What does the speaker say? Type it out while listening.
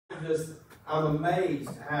I'm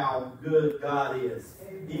amazed how good God is,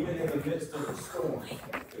 even in the midst of the storm.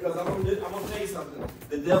 Because I'm going to tell you something.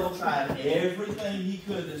 The devil tried everything he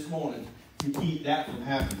could this morning to keep that from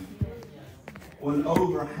happening. When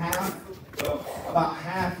about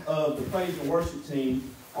half of the praise and worship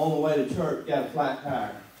team on the way to church got a flat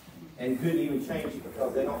tire and couldn't even change it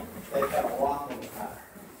because they got a lock on the tire.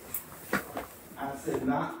 I said,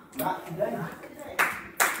 not today.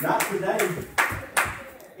 Not today.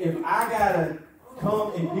 If I gotta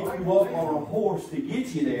come and pick you up on a horse to get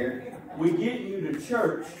you there, we get you to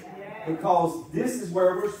church because this is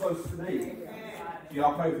where we're supposed to be.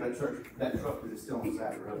 Y'all pray for that church, that truck that is still on the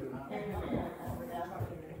side of the road.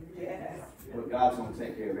 But God's going to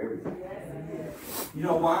take care of everything. You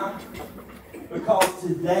know why? Because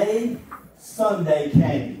today, Sunday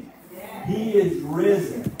came. He is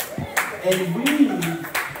risen. And we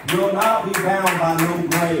will not be bound by no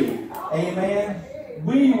grave. Amen?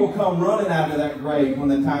 We will come running out of that grave when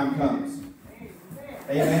the time comes.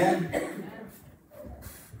 Amen?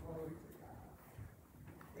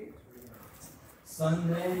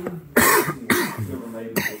 Sunday, still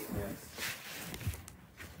made this mess.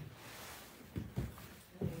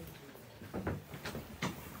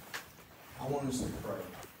 I want us to pray.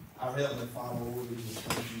 Our Heavenly Father, Lord, we just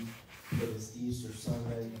thank you for this Easter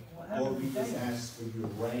Sunday. Lord, we just ask for you to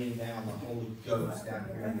rain down the Holy Ghost down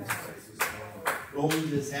here in this place this morning. Lord, we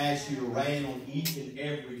just ask you to rain on each and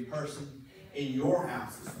every person in your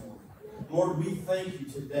house this morning. Lord, we thank you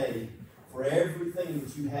today for everything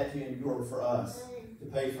that you had to endure for us to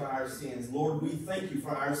pay for our sins. Lord, we thank you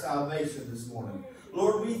for our salvation this morning.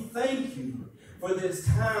 Lord, we thank you for this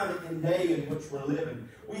time and day in which we're living.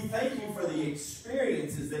 We thank you for the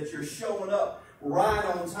experiences that you're showing up right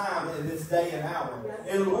on time in this day and hour.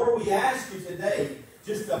 And Lord, we ask you today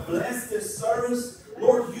just to bless this service.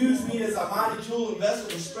 Lord, use me as a mighty tool and vessel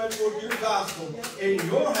to spread forth your gospel in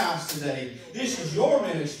your house today. This is your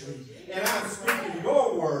ministry, and I'm speaking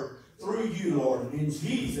your word through you, Lord, in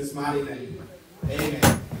Jesus' mighty name.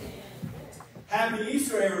 Amen. Happy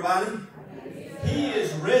Easter, everybody. He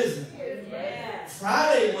is risen.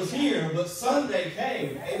 Friday was here, but Sunday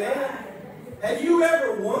came. Amen. Have you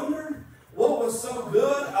ever wondered what was so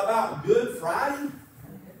good about Good Friday?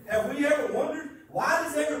 Have we ever wondered, why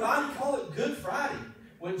does everybody call it Good Friday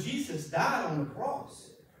when Jesus died on the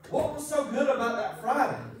cross? What was so good about that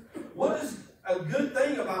Friday? What is a good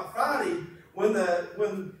thing about Friday when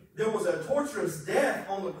there was a torturous death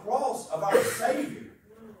on the cross of our Savior?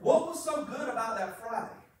 What was so good about that Friday?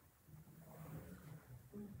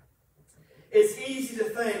 It's easy to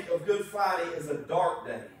think of Good Friday as a dark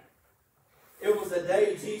day. It was the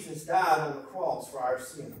day Jesus died on the cross for our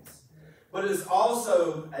sins. But it is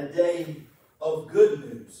also a day of good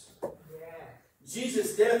news.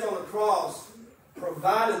 Jesus' death on the cross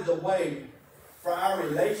provided the way for our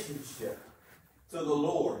relationship to the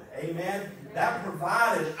Lord. Amen? That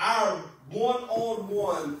provided our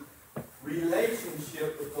one-on-one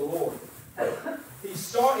relationship with the Lord. It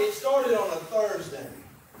started on a Thursday.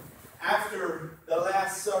 After the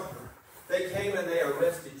Last Supper, they came and they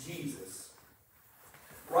arrested Jesus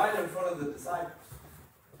right in front of the disciples.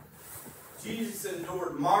 Jesus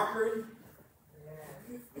endured mockery.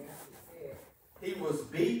 He was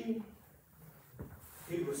beaten.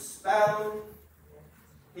 He was spat on.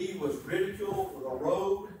 He was ridiculed with a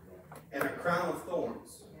robe and a crown of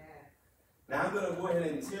thorns. Now I'm going to go ahead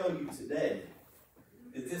and tell you today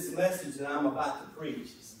that this message that I'm about to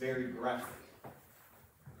preach is very graphic.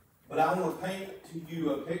 But I want to paint to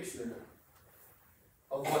you a picture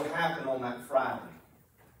of what happened on that Friday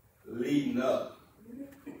leading up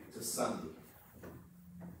to Sunday.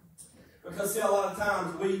 Because see, a lot of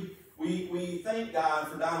times we thank God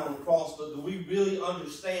for dying on the cross, but do we really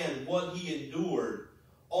understand what he endured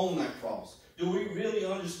on that cross? Do we really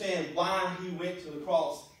understand why he went to the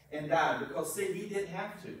cross and died? Because see, he didn't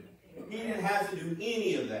have to. He didn't have to do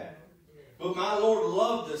any of that. But my Lord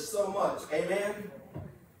loved us so much. Amen?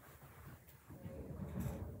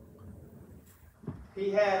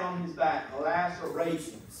 He had on his back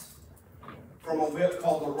lacerations from a whip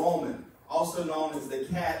called the Roman, also known as the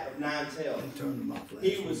cat of nine tails.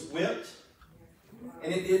 He was whipped,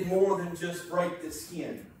 and it did more than just break the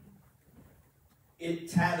skin. It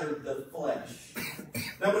tattered the flesh.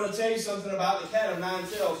 Now I'm going to tell you something about the cat of nine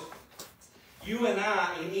tails. You and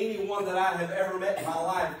I, and anyone that I have ever met in my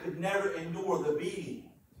life, could never endure the beating.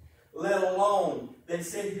 Let alone, they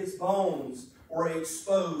said his bones were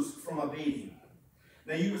exposed from a beating.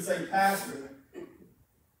 Now you would say, Pastor,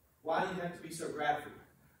 why do you have to be so graphic?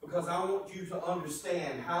 Because I want you to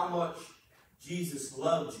understand how much Jesus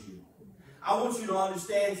loved you. I want you to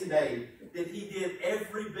understand today that he did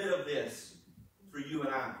every bit of this for you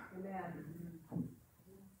and I. Amen.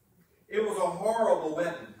 It was a horrible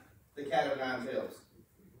weapon, the cat of nine tails.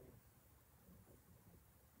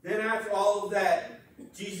 Then after all of that,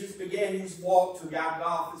 Jesus began his walk to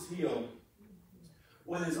Golgotha's hill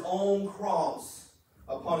with his own cross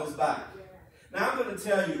upon his back. Now I'm going to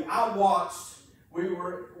tell you, I watched, we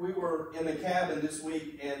were in the cabin this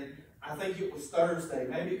week, and I think it was Thursday,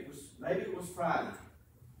 maybe it was Friday.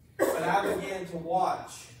 But I began to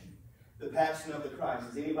watch the Passion of the Christ.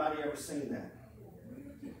 Has anybody ever seen that?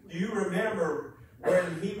 Do you remember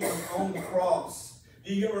when he was on the cross?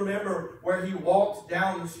 Do you remember where he walked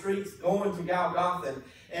down the streets going to Golgotha?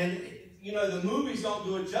 And, you know, the movies don't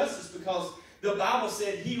do it justice because the Bible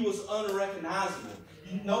said he was unrecognizable.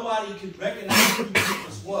 Nobody could recognize who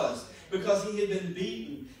Jesus was because he had been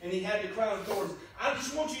beaten and he had the crown of thorns. I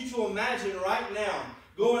just want you to imagine right now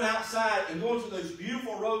going outside and going to those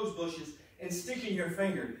beautiful rose bushes and sticking your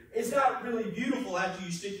finger. It's not really beautiful after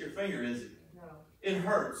you stick your finger, is it? No. It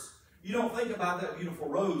hurts. You don't think about that beautiful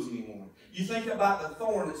rose anymore. You think about the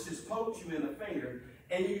thorn that's just poked you in the finger,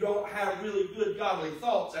 and you don't have really good godly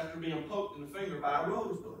thoughts after being poked in the finger by a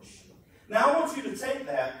rose bush. Now I want you to take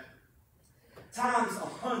that times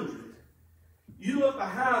 100. You look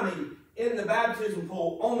behind me in the baptism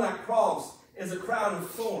pool on that cross is a crown of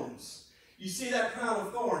thorns. You see that crown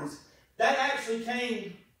of thorns? That actually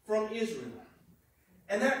came from Israel.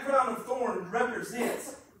 And that crown of thorns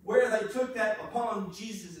represents where they took that upon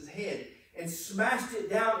Jesus' head and smashed it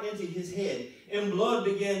down into his head, and blood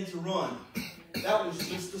began to run. That was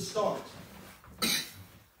just the start.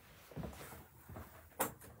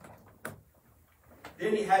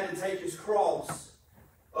 Then he had to take his cross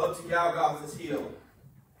up to Golgotha's hill.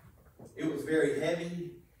 It was very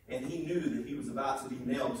heavy, and he knew that he was about to be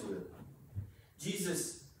nailed to it.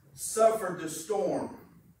 Jesus suffered the storm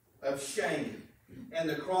of shame and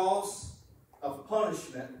the cross of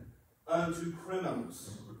punishment unto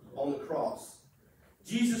criminals on the cross.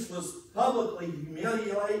 Jesus was publicly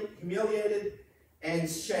humiliated and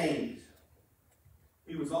shamed.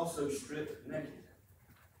 He was also stripped naked.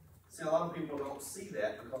 See, a lot of people don't see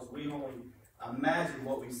that because we only imagine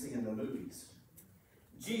what we see in the movies.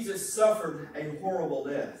 Jesus suffered a horrible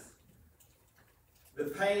death. The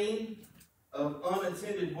pain of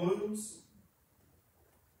unattended wounds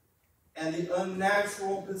and the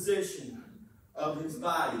unnatural position of his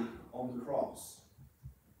body on the cross.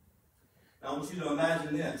 Now I want you to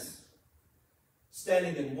imagine this.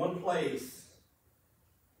 Standing in one place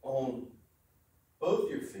on both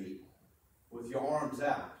your feet with your arms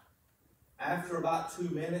out. After about 2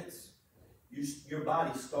 minutes, your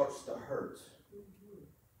body starts to hurt.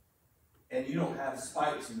 And you don't have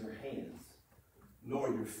spikes in your hands, nor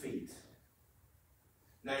your feet.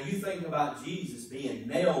 Now you think about Jesus being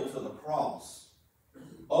nailed to the cross,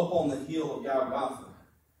 up on the hill of Golgotha,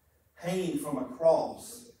 hanging from a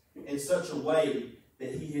cross in such a way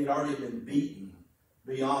that he had already been beaten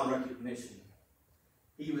beyond recognition.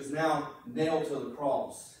 He was now nailed to the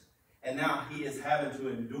cross, and now he is having to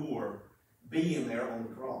endure being there on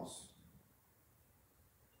the cross.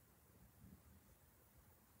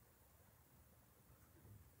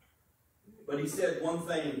 But he said one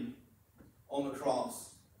thing on the cross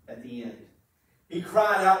at the end. He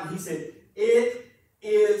cried out and he said, "It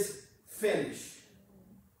is finished."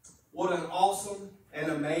 What an awesome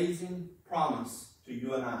and amazing promise to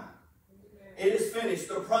you and I. It is finished.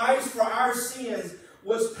 The price for our sins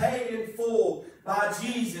was paid in full by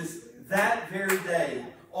Jesus that very day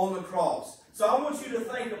on the cross. So I want you to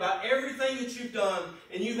think about everything that you've done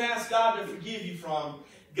and you've asked God to forgive you from.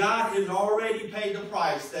 God has already paid the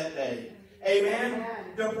price that day. Amen?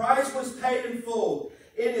 Amen. The price was paid in full.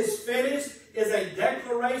 It is finished is a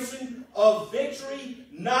declaration of victory,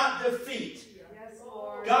 not defeat. Yes,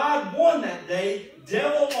 Lord. God won that day,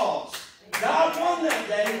 devil lost. God won that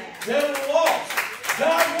day, devil lost.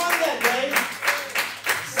 God won that day,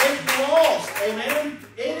 Satan lost. Amen?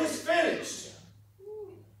 It is finished.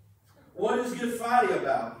 What is Good Friday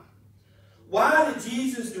about? Why did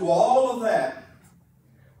Jesus do all of that?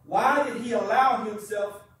 Why did he allow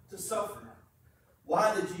himself to suffer?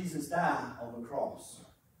 Why did Jesus die on the cross?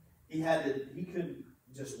 He could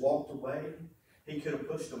just walked away. He could have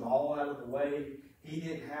pushed them all out of the way. He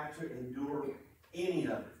didn't have to endure any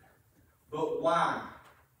of it. But why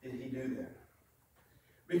did he do that?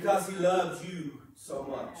 Because he loves you so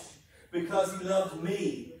much. Because he loves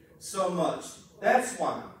me so much. That's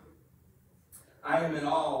why. I am in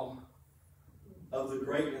awe of the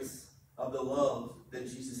greatness of the love that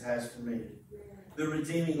Jesus has for me. The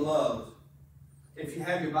redeeming love. If you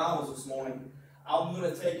have your Bibles this morning, I'm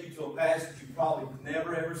going to take you to a passage you've probably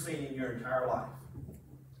never ever seen in your entire life.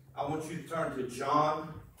 I want you to turn to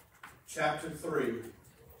John chapter 3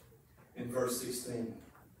 and verse 16.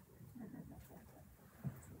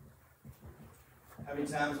 How many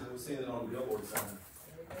times have we seen it on a billboard sign?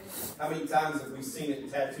 How many times have we seen it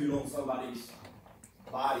tattooed on somebody's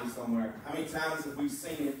body somewhere? How many times have we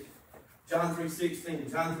seen it? John 3:16,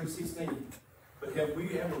 John 3:16. But have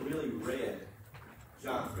we ever really read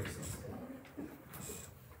John 3:16?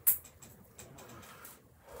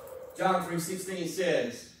 John 3:16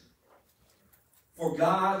 says, "For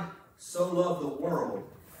God so loved the world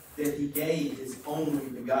that he gave his only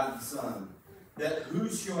begotten Son, that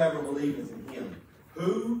whosoever believeth in him,"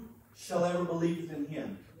 who shall ever believeth in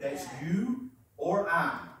him? That's you or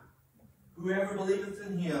I. Whoever believeth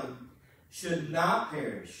in him should not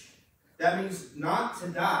perish. That means not to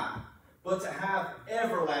die, but to have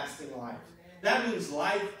everlasting life. That means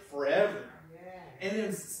life forever. And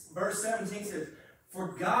then verse 17 says, "For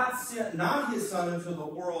God sent not his Son into the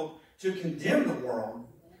world to condemn the world,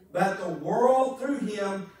 but the world through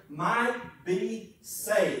him might be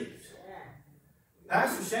saved."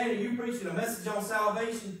 Pastor Shane, are you preaching a message on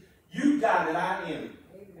salvation? You got it, I am.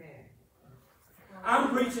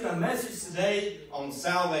 I'm preaching a message today on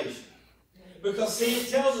salvation. Because, see, it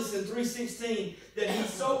tells us in 3:16 that he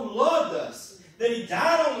so loved us, that he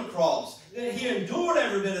died on the cross, that he endured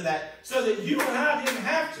every bit of that, so that you and I didn't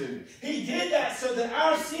have to. He did that so that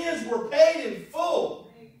our sins were paid in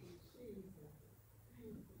full.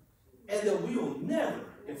 And that we will never,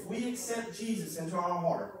 if we accept Jesus into our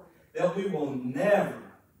heart, that we will never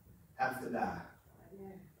have to die.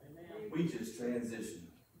 We just transition.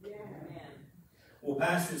 Well,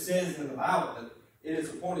 Pastor says in the Bible that it is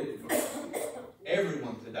appointed for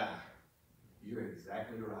everyone to die. You're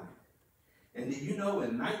exactly right. And did you know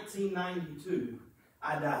in 1992,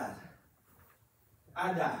 I died.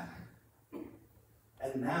 I died.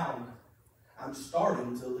 And now I'm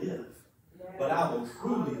starting to live. But I will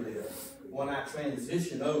truly live when I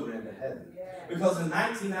transition over into heaven. Because in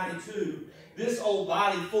 1992, this old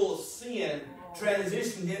body full of sin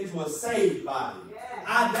transitioned into a saved body.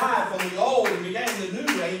 I died from the old and began the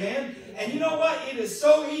new, amen? And you know what? It is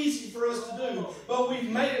so easy for us to do, but we've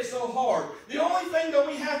made it so hard. The only thing that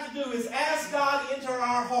we have to do is ask God into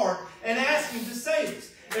our heart and ask him to save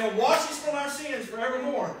us and wash us from our sins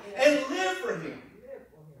forevermore and live for him.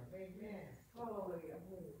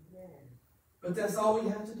 But that's all we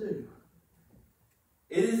have to do.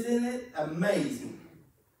 Isn't it amazing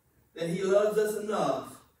that he loves us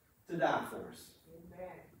enough to die for us?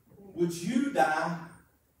 Would you die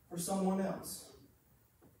for someone else?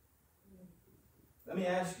 Let me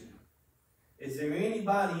ask you, is there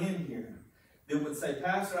anybody in here that would say,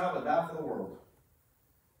 "Pastor, I would die for the world"?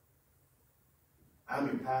 I'm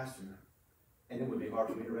your pastor, and it would be hard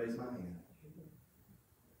for me to raise my hand.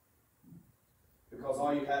 Because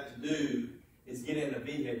all you have to do is get in a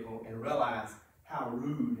vehicle and realize how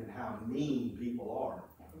rude and how mean people are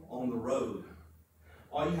on the road.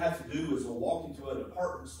 All you have to do is walk into a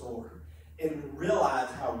department store and realize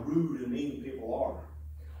how rude and mean people are.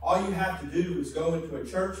 All you have to do is go into a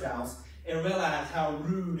church house and realize how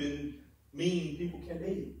rude and mean people can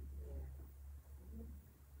be.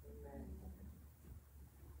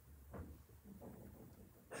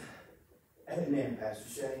 Amen, Pastor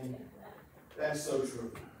Shane. That's so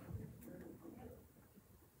true.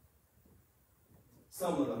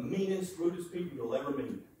 Some of the meanest, rudest people you'll ever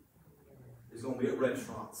meet is going to be at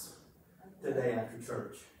restaurants today after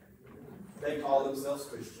church. They call themselves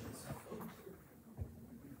Christians.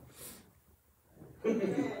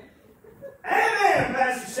 Amen,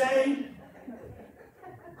 Pastor Shane.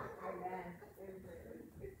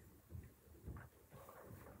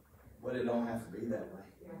 But it don't have to be that way.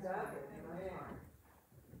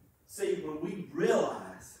 See, when we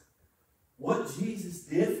realize what Jesus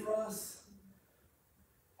did for us,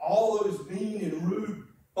 all those mean and rude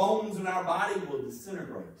bones in our body will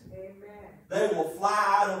disintegrate. Amen. They will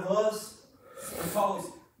fly out of us because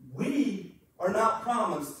we are not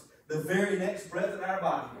promised the very next breath in our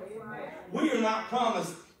body. Amen. We are not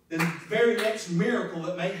promised the very next miracle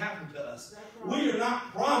that may happen to us. We are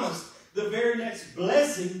not promised the very next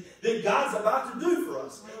blessing that God's about to do for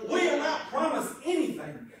us. We are not promised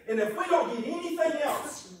anything. And if we don't get anything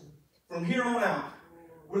else from here on out,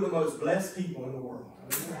 we're the most blessed people in the world.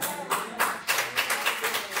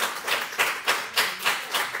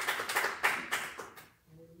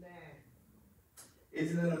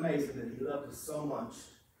 Isn't it amazing that he loved us so much?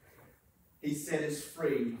 He set us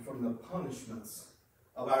free from the punishments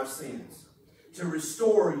of our sins to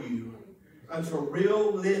restore you unto a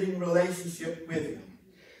real living relationship with him,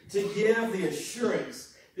 to give the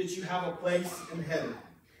assurance that you have a place in heaven.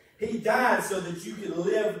 He died so that you could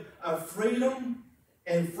live a freedom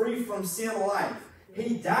and free from sin life.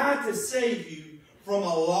 He died to save you from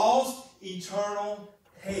a lost, eternal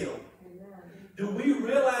hell. Do we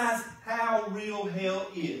realize how real hell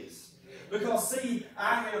is? Because, see,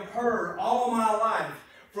 I have heard all my life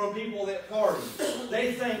from people that party.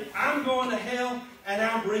 They think, I'm going to hell and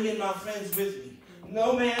I'm bringing my friends with me.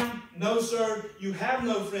 No, ma'am. No, sir. You have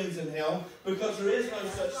no friends in hell because there is no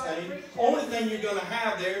such thing. Only thing you're going to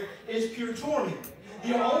have there is pure torment.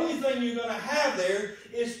 The only thing you're going to have there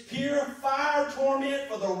is pure fire torment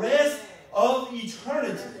for the rest of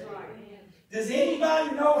eternity. Does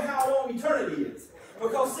anybody know how long eternity is?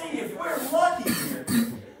 Because, see, if we're lucky here,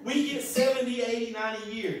 we get 70, 80,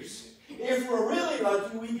 90 years. If we're really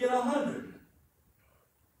lucky, we get 100.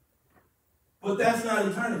 But that's not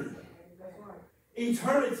eternity.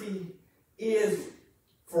 Eternity is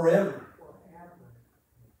forever.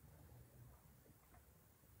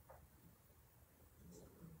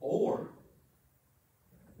 Or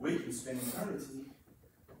we can spend eternity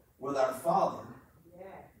with our Father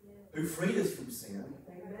who freed us from sin,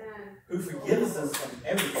 who forgives us from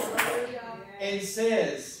everything, and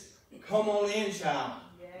says, come on in, child.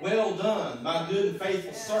 Well done, my good and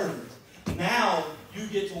faithful servant. Now you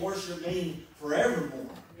get to worship me forevermore,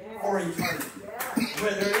 for eternity.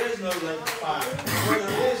 Where there is no lake of fire, where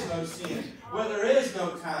there is no sin, where there is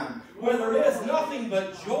no time, where there is nothing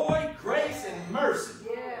but joy, grace, and mercy.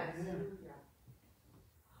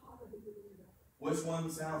 Which one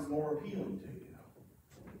sounds more appealing to you?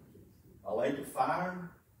 A lake of fire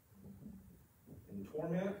and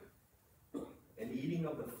torment and eating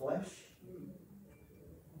of the flesh?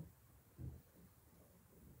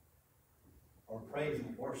 Or praise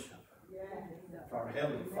and worship for our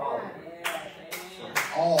Heavenly Father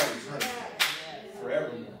for all eternity,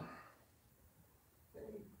 forevermore?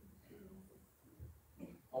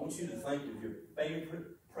 I want you to think of your favorite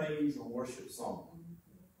praise and worship song.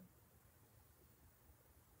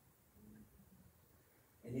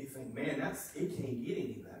 And you think, man, it can't get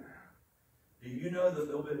any better. Do you know that a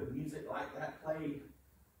little bit of music like that played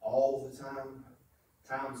all the time,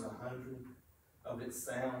 times 100 of its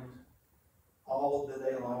sound, all the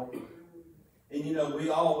day long? And you know, we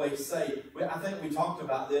always say, I think we talked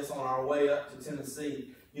about this on our way up to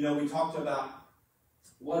Tennessee. You know, we talked about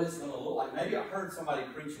what it's going to look like. Maybe I heard somebody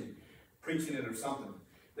preaching it or something.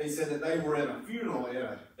 They said that they were in a funeral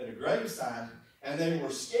at a graveside, and they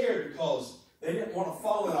were scared because they didn't want to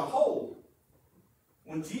fall in a hole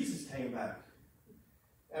when Jesus came back.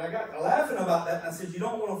 And I got to laughing about that, and I said, you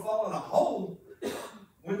don't want to fall in a hole?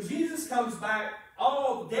 When Jesus comes back,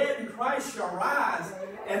 all dead in Christ shall rise,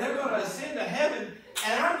 and they're going to ascend to heaven,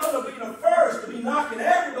 and I'm going to be the first to be knocking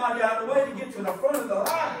everybody out of the way to get to the front of the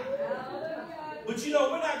line. But you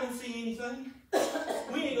know, we're not going to see anything.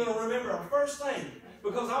 We ain't going to remember our first thing,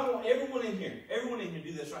 because I want everyone in here to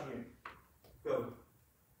do this right here. Go.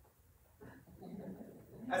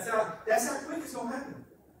 That's how quick it's going to happen.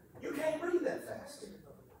 You can't breathe that fast.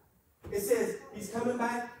 It says he's coming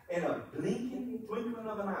back in a twinkling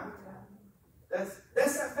of an eye. That's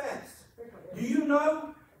that fast. Do you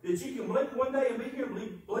know that you can blink one day and be here,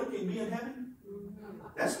 blink and be in heaven?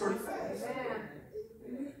 That's pretty fast.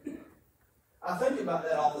 I think about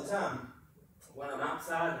that all the time. When I'm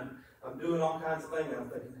outside and I'm doing all kinds of things, and I'm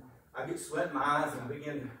thinking, I get sweat in my eyes and I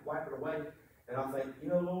begin to wipe it away. And I think, you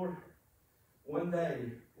know, Lord, one day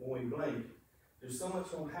when we blink, there's so much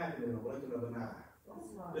going to happen in the blinking of an eye.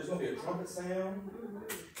 There's going to be a trumpet sound.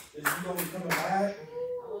 There's going to be coming back.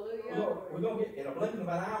 We're going to get, in a blink of an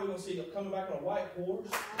eye, we're going to see it coming back on a white horse.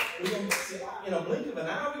 We're going to see, in a blink of an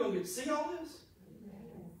eye, we're going to get to see all this.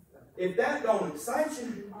 If that don't excite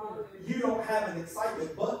you, you don't have an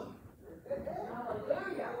excitement button.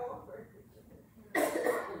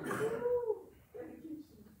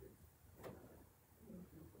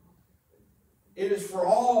 It is for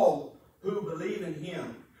all who believe in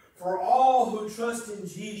Him, for all who trust in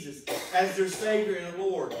Jesus as their Savior and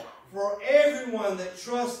Lord, for everyone that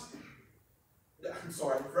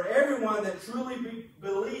for everyone that truly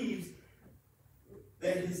believes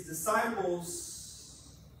that His disciples.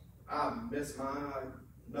 I missed my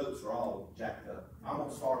notes are all jacked up. I'm going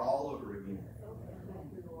to start all over again.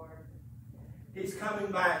 He's coming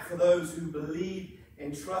back for those who believe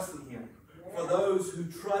and trust in Him. For those who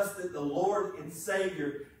trust that the Lord and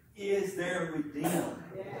Savior is their Redeemer.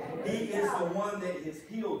 He is the one that has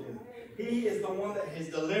healed them. He is the one that has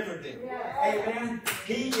delivered them. Amen.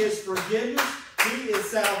 He is forgiveness. He is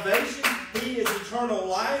salvation. He is eternal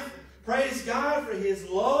life. Praise God for His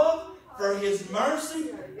love, for His mercy,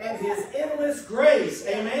 and His endless grace.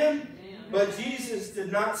 Amen. But Jesus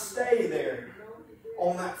did not stay there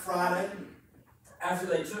on that Friday after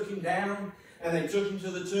they took him down and they took him to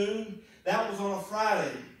the tomb. That was on a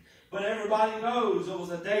Friday. But everybody knows there was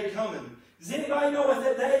a day coming. Does anybody know what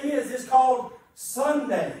that day is? It's called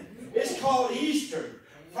Sunday. It's called Easter.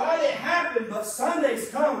 Friday happened, but Sunday's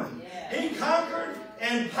coming. He conquered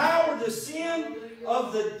and powered the sin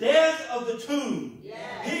of the death of the tomb.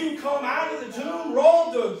 He would come out of the tomb,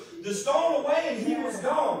 rolled the stone away, and he was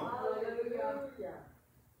gone.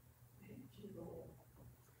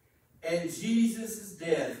 And Jesus'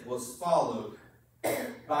 death was followed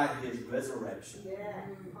by his resurrection.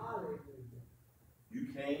 You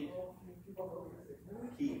can't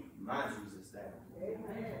keep my Jesus down.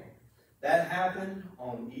 That happened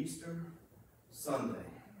on Easter Sunday.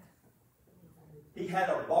 He had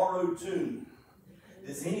a borrowed tomb.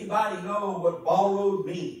 Does anybody know what borrowed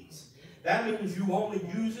means? That means you only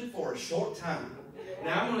use it for a short time.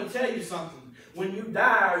 Now I'm going to tell you something. When you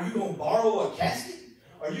die, are you going to borrow a casket?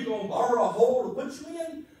 Are you going to borrow a hole to put you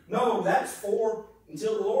in? No, that's for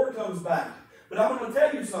until the Lord comes back. But I'm going to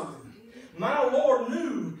tell you something. My Lord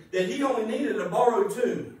knew that he only needed a borrowed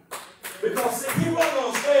tomb. Because see, he wasn't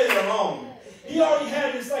going to stay there long. He already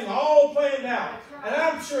had this thing all planned out. And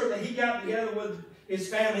I'm sure that he got together with his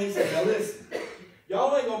family and said, now listen,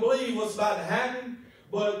 y'all ain't going to believe what's about to happen,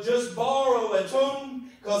 but just borrow a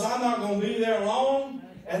tomb because I'm not going to be there long.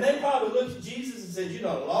 And they probably looked at Jesus and said, you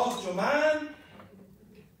done lost your mind.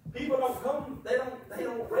 People don't come, they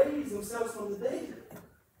don't raise themselves from the dead.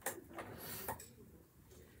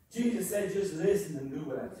 Jesus said, just listen and do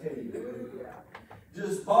what I tell you to do.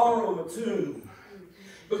 Just borrow a tomb.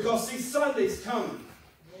 Because see, Sunday's coming.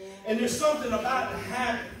 And there's something about to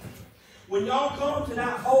happen. When y'all come to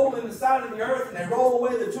that hole in the side of the earth and they roll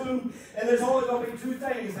away the tomb, and there's only going to be two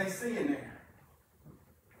things they see in there.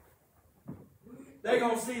 They're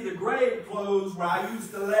going to see the grave clothes where I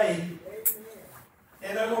used to lay,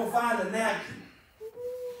 and they're going to find a napkin.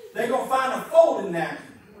 They're going to find a folded napkin.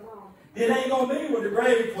 It ain't going to be with the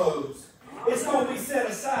grave clothes. It's going to be set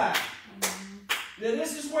aside. Now,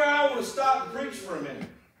 this is where I want to stop and preach for a minute.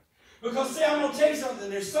 Because, see, I'm going to tell you something.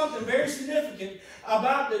 There's something very significant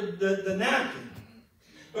about the napkin.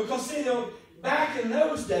 Because, see, back in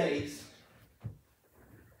those days,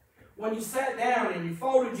 when you sat down and you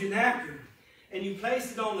folded your napkin and you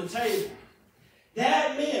placed it on the table,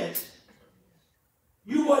 that meant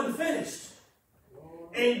you wasn't finished.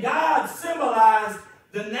 And God symbolized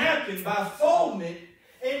the napkin by folding it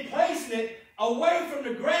and placing it away from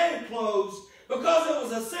the grave clothes because it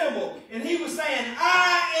was a symbol. And he was saying,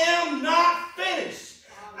 I am not finished.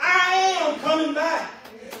 I am coming back.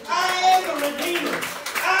 I am the Redeemer.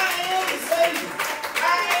 I am the Savior. I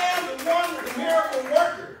am the one, the miracle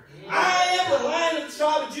worker. I am the Lion of the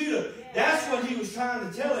tribe of Judah. That's what he was trying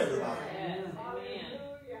to tell everybody.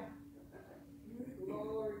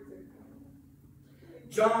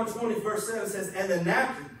 John 20, verse 7 says, and the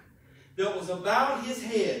napkin that was about his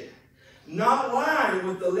head, not lined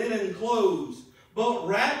with the linen clothes, but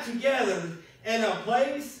wrapped together in a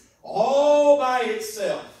place all by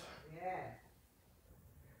itself. Yeah.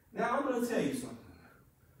 Now I'm going to tell you something.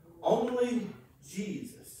 Only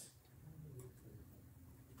Jesus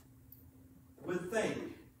would think,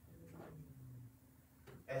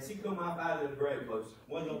 as he come up out of the grave clothes,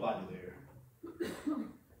 wasn't nobody there.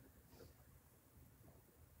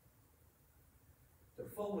 The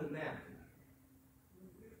folded napkin.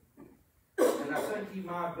 And I think he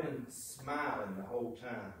might have been smiling the whole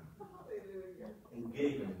time and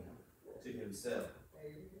giggling to himself.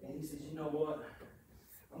 And he says, you know what?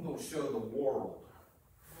 I'm going to show the world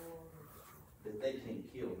that they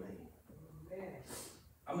can't kill me.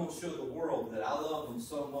 I'm going to show the world that I love them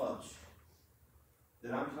so much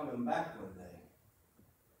that I'm coming back one day.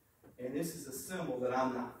 And this is a symbol that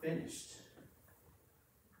I'm not finished.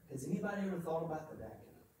 Has anybody ever thought about the napkin?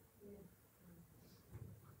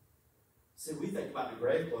 See, we think about the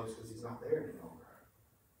grave clothes because he's not there any longer.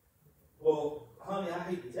 Well, honey, I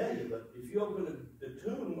hate to tell you, but if you open the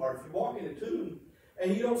tomb, or if you walk in the tomb,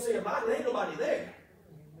 and you don't see a body, there ain't nobody there.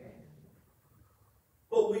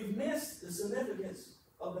 But we've missed the significance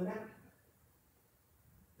of the napkin.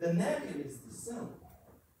 The napkin is the symbol.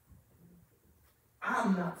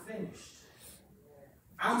 I'm not finished.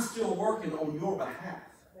 I'm still working on your behalf.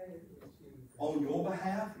 On your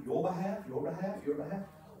behalf, your behalf, your behalf, your behalf.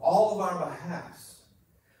 All of our behalfs.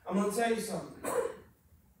 I'm going to tell you something.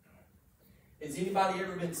 Has anybody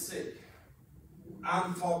ever been sick?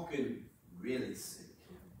 I'm talking really sick.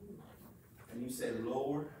 And you say,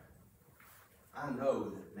 Lord, I know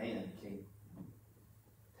that man can't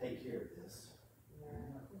take care of this.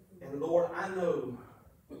 And Lord, I know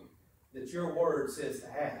that your word says to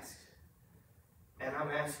ask. And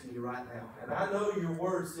I'm asking you right now, and I know your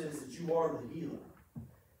word says that you are the healer.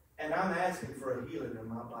 And I'm asking for a healing in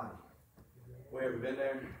my body. We ever been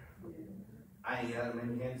there? I ain't got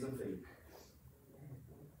many hands and feet.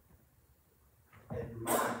 And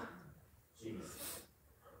my Jesus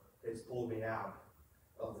has pulled me out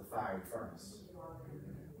of the fiery furnace.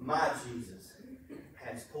 My Jesus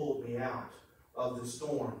has pulled me out of the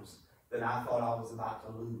storms that I thought I was about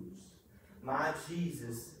to lose. My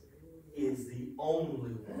Jesus is the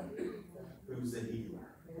only one who's a healer.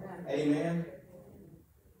 Amen.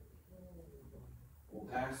 Well,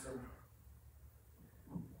 Pastor,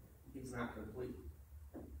 he's not complete.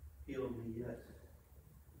 Healed me yet.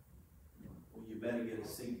 Well, you better get a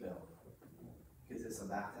seatbelt, because it's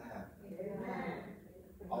about to happen. Amen.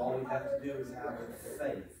 All we have to do is have the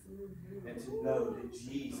faith and to know that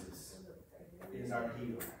Jesus is our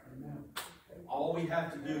healer. All we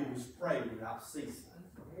have to do is pray without ceasing.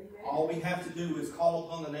 All we have to do is call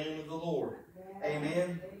upon the name of the Lord.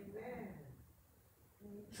 Amen.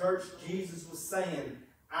 Church, Jesus was saying,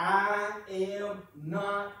 I am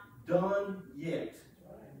not done yet.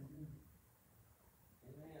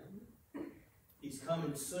 He's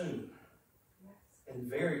coming soon, and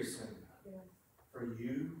very soon, for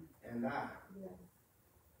you and I.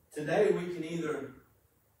 Today we can either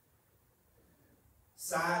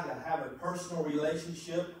decide to have a personal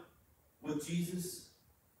relationship with Jesus,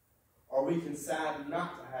 or we can decide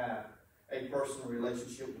not to have a personal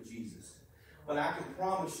relationship with Jesus. But I can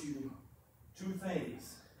promise you two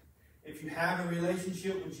things. If you have a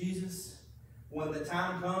relationship with Jesus, when the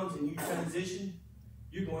time comes and you transition,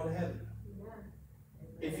 you're going to heaven.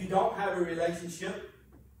 If you don't have a relationship,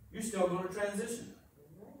 you're still going to transition.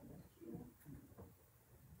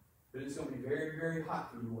 But it's going to be very, very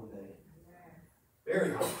hot for you one day.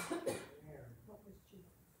 Very hot.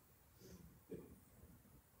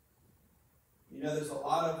 You know, there's a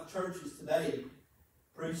lot of churches today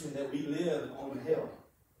preaching that we live on hell.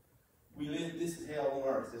 We live, this is hell on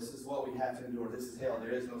earth. This is what we have to endure. This is hell.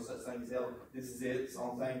 There is no such thing as hell. This is it. It's the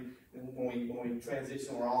only thing. When we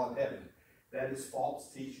transition, we're all in heaven. That is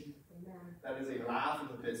false teaching. Amen. That is a lie from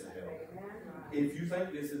the pits of hell. Amen. If you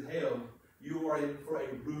think this is hell, you are in for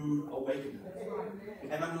a rude awakening.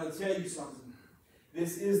 Amen. And I'm going to tell you something.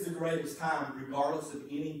 This is the greatest time, regardless of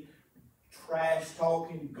any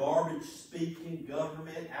trash-talking, garbage-speaking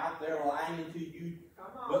government out there lying to you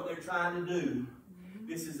what they're trying to do.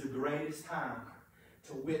 This is the greatest time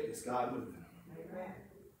to witness God moving.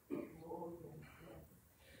 Amen.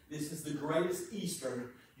 This is the greatest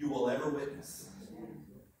Easter you will ever witness.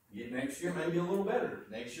 Yet next year may be a little better.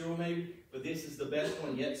 Next year maybe, but this is the best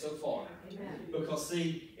one yet so far. Amen. Because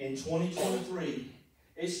see, in 2023,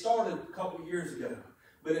 it started a couple years ago,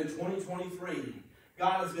 but in 2023,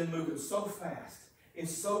 God has been moving so fast and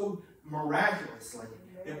so miraculously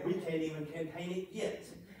that we can't even contain it yet.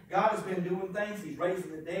 God has been doing things. He's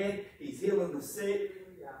raising the dead. He's healing the sick.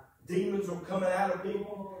 Demons are coming out of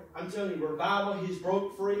people. I'm telling you, revival, He's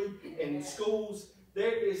broke free in schools.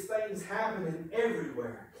 There is things happening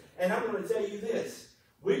everywhere. And I'm going to tell you this.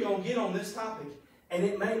 We're going to get on this topic, and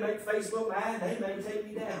it may make Facebook mad. They may take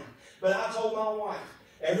me down. But I told my wife,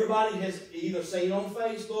 everybody has either seen on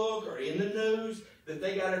Facebook or in the news that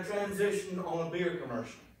they got a transition on a beer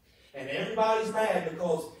commercial. And everybody's mad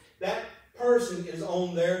because that person is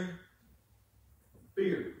on their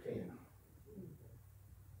beer can.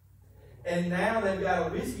 And now they've got a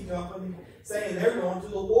whiskey company saying they're going to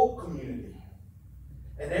the woke community.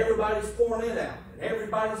 And everybody's pouring it out. And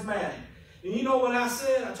everybody's mad. And you know what I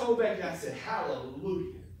said? I told Becky, I said,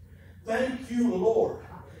 hallelujah. Thank you, Lord.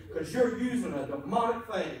 Because you're using a demonic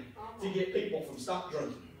thing to get people from stop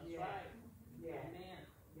drinking. Yeah. Yeah.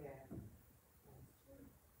 Yeah.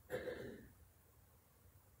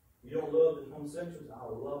 You don't love the homosexuals? I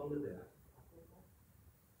will love them to death.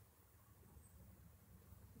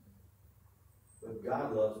 But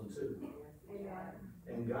God loves them too.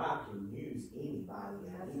 And God can use anybody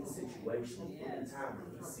in any situation, any time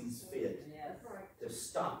that He sees fit to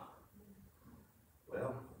stop.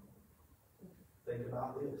 Well, think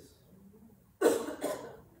about this.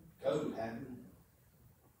 COVID happened,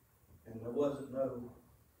 and there wasn't no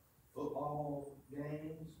football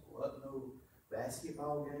games, there wasn't no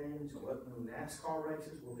basketball games, there wasn't no NASCAR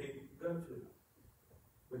races where people could go to.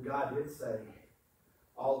 But God did say,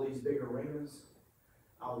 all these big arenas,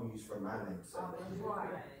 I'll use for my name's sake.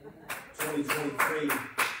 2023,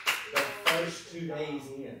 the first 2 days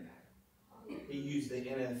in, He used the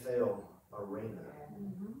NFL arena,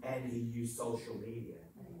 and He used social media,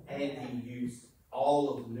 and He used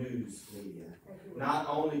all of news media, not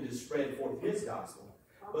only to spread forth His gospel,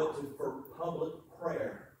 but for public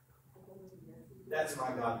prayer. That's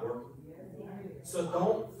my God working. So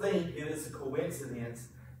don't think it is a coincidence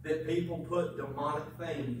that people put demonic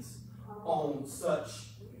things on such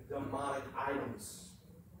demonic items.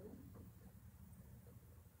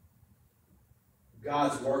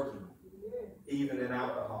 God's working, even in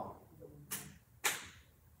alcohol.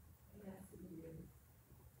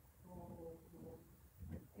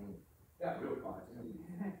 Got real quiet.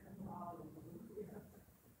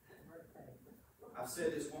 I've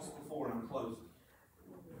said this once before and I'm closing.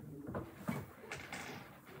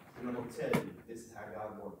 And I'm going to tell you, this is how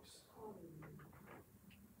God works.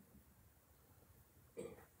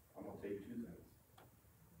 I'm going to tell you two things.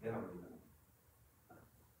 Then I'll be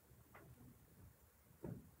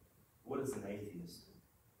done. What is an atheist?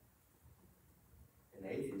 An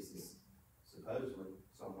atheist is supposedly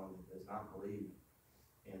someone that does not believe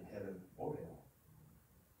in heaven or hell.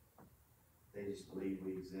 They just believe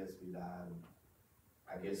we exist, we died, and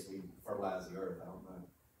I guess we fertilize the earth, I don't know.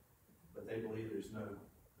 But they believe there's no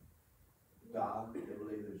God, they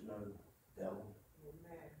believe there's no devil.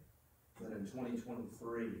 But in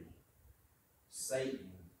 2023,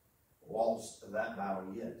 Satan lost that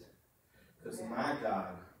battle yet. Because my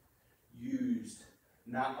God used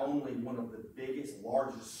not only one of the biggest,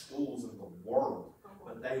 largest schools in the world,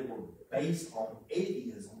 but they were based on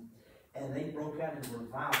atheism, and they broke out in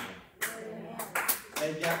revival.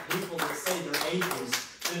 They've got people that say they're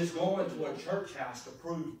atheists that is going to a church house to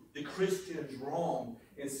prove the Christians wrong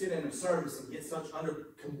and sit in a service and get such under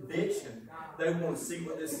conviction. They want to see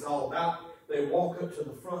what this is all about. They walk up to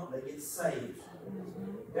the front and they get saved.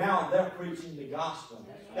 Now they're preaching the gospel.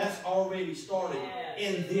 That's already started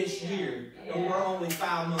in this year, and we're only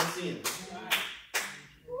 5 months in.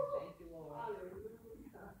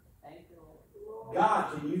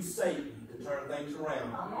 God can use Satan to turn things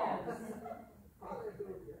around.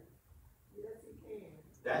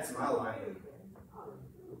 That's my life.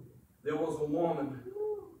 There was a woman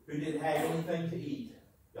who didn't have anything to eat.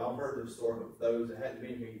 Y'all heard this story, but those that hadn't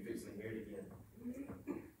been here, you're fixing to hear it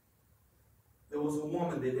again. There was a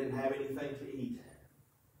woman that didn't have anything to eat.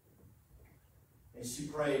 And she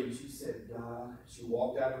prayed and she said, God, she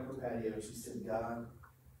walked out on her patio and she said, God,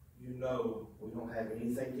 you know we don't have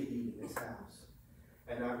anything to eat in this house.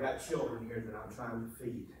 And I've got children here that I'm trying to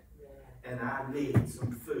feed. And I need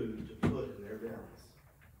some food to put in their bellies.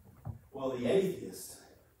 Well, the atheist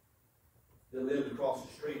that lived across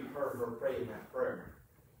the street heard her praying that prayer.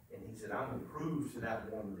 And he said, I'm going to prove to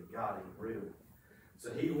that woman that God ain't real.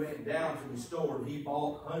 So he went down to the store and he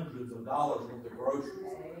bought hundreds of dollars worth of groceries.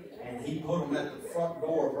 And he put them at the front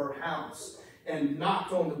door of her house and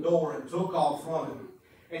knocked on the door and took off running.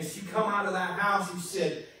 And she come out of that house, she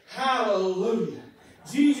said, hallelujah.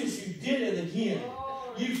 Jesus, you did it again.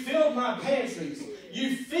 You filled my pantries.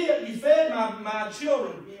 You fed my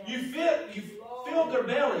children. You filled their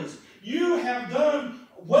bellies. You have done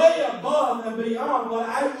way above and beyond what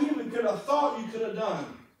I even could have thought you could have done.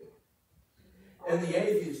 And the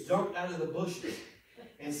atheist jumped out of the bushes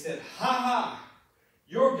and said, ha ha,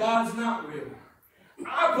 your God's not real.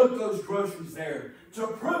 I put those groceries there to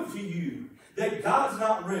prove to you that God's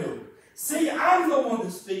not real. See, I'm the one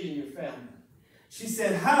that's feeding your family. She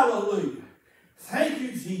said, hallelujah. Thank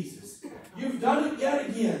you, Jesus. You've done it yet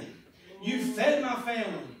again. You've fed my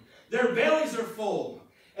family. Their bellies are full.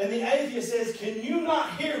 And the atheist says, can you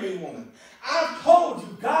not hear me, woman? I've told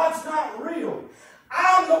you God's not real.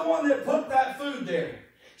 I'm the one that put that food there.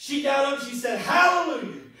 She got up, she said,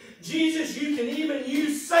 hallelujah. Jesus, you can even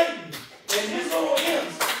use Satan and his little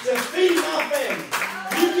imps to feed my family.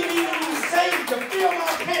 You can even use Satan to fill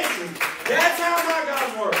my pantry. That's how my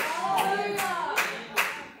God works.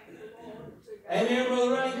 Amen,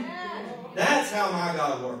 Brother Ray? That's how my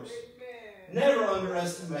God works. Never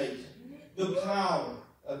underestimate the power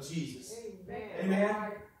of Jesus.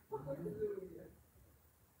 Amen?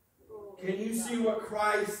 Can you see what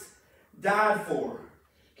Christ died for?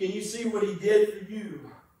 Can you see what he did for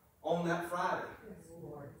you on that Friday?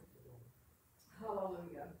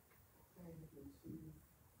 Hallelujah.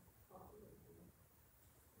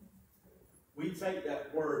 We take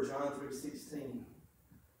that word, John 3:16,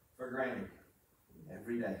 for granted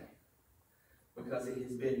every day because it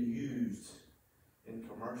has been used in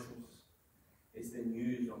commercials. It's been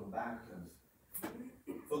used on the back of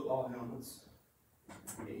football helmets.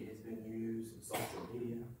 It has been used in social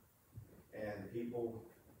media. And people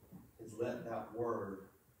has let that word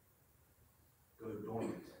go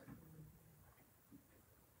dormant.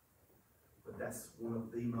 But that's one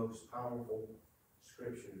of the most powerful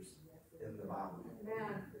scriptures in the Bible.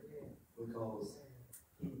 Because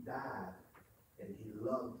he died and he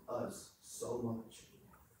loved us so much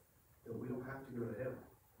that we don't have to go to hell.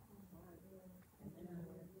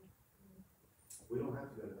 We don't have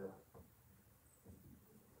to go to hell.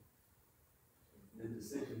 The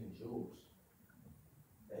decision is yours.